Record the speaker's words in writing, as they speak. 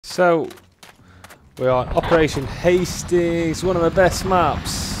So, we are on Operation Hastings, one of the best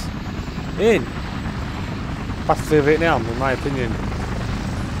maps in Battlefield Vietnam, in my opinion.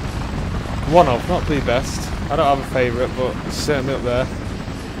 One of, not the best. I don't have a favourite, but it's certainly up there.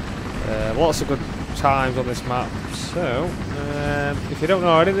 Lots of good times on this map. So, if you don't know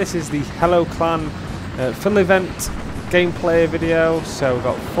already, this is the Hello Clan full event gameplay video. So we've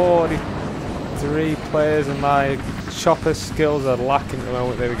got 43 players and my chopper skills are lacking at the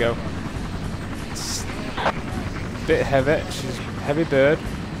moment. There we go. It's a bit heavy. She's a heavy bird.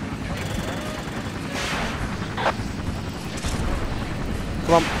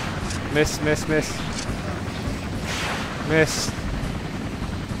 Come on. Miss, miss, miss. Miss.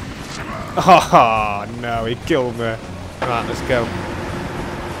 Oh no, he killed me. Right, let's go.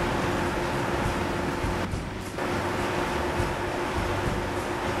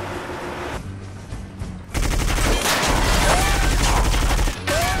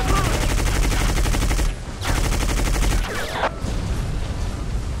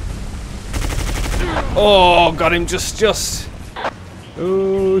 Oh, got him just.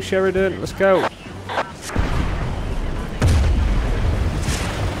 Ooh, Sheridan, let's go.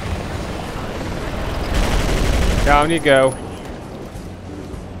 Down you go.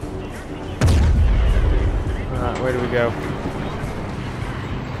 Right, where do we go?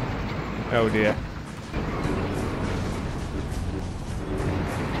 Oh dear.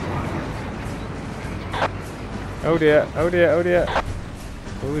 Oh dear, oh dear, oh dear.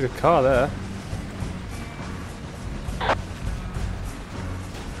 Oh, there's a car there.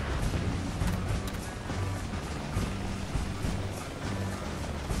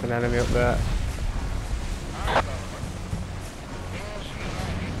 There's an enemy up there.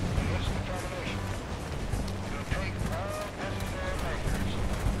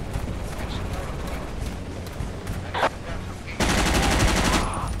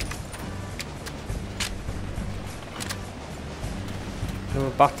 Another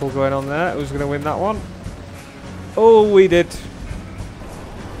battle going on there. Who's going to win that one? Oh, we did.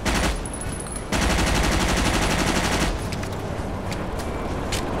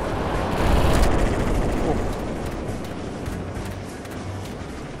 Oh.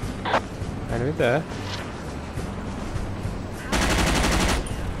 Enemy there.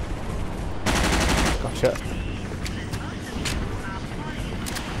 Gotcha.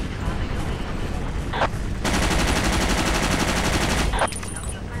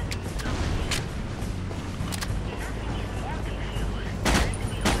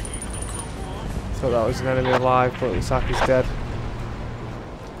 Thought that was an enemy alive, but it looks like he's dead.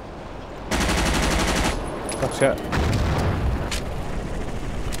 Gotcha.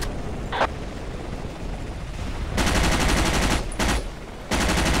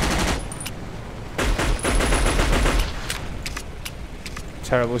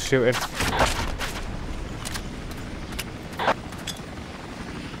 Terrible shooting.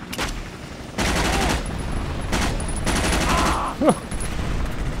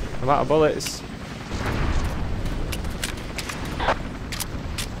 I'm out of bullets.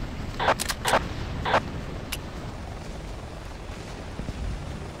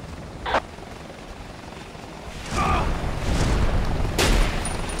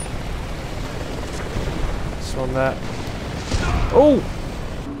 This one there. Oh!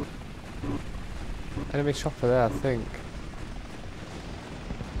 Enemy chopper there, I think.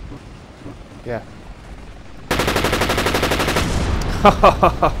 Yeah.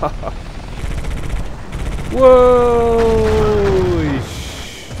 Whoa!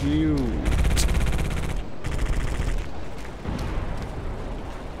 Shoot.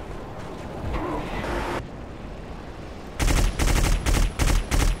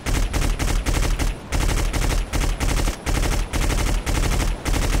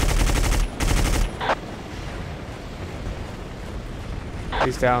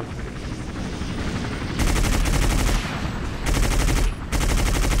 He's down.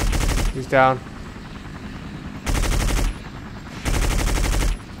 He's down.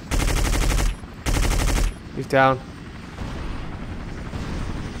 He's down.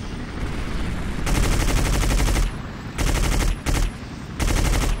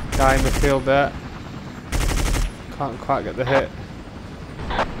 Guy in the field there. Can't quite get the hit.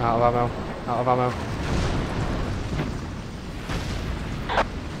 Out of ammo. Out of ammo.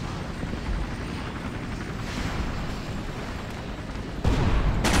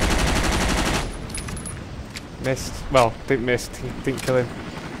 Missed. Well, didn't miss. Didn't kill him.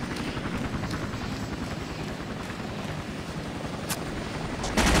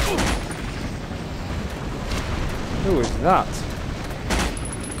 Who is that?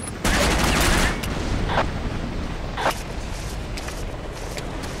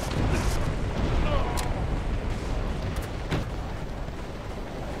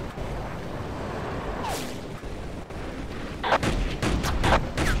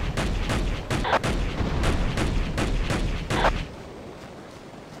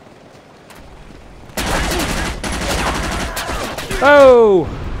 Oh!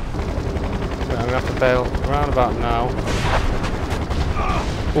 I'm going to have to bail around about now.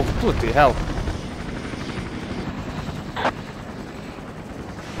 Oh, bloody hell.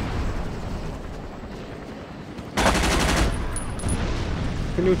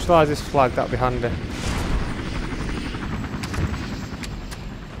 If we neutralise this flag, that'd be handy.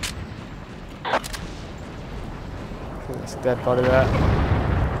 I think that's a dead body there.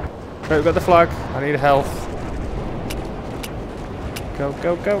 Right, we've got the flag. I need health. Go,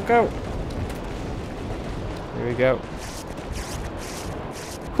 go, go, go. Here we go.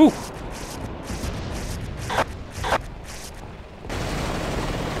 Whew.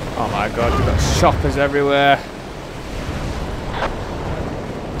 Oh my god, we've got shoppers everywhere.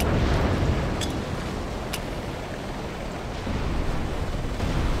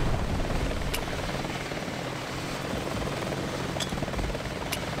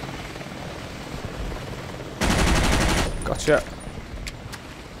 Gotcha.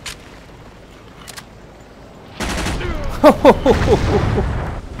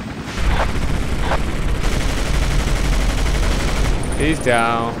 He's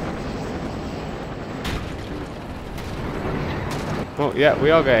down. Oh yeah,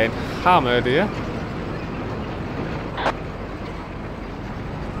 we are getting hammered here.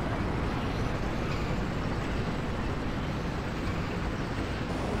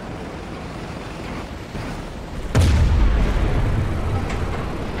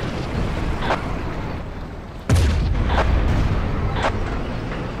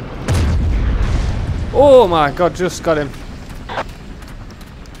 Oh my god, just got him.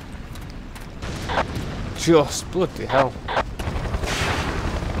 Just bloody hell.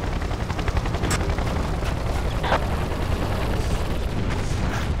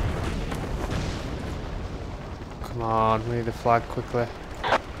 Come on, we need the flag quickly.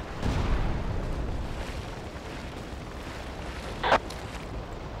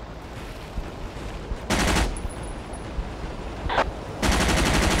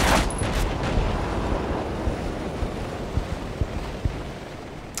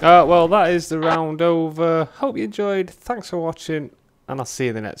 Well, that is the round over. Hope you enjoyed. Thanks for watching, and I'll see you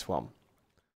in the next one.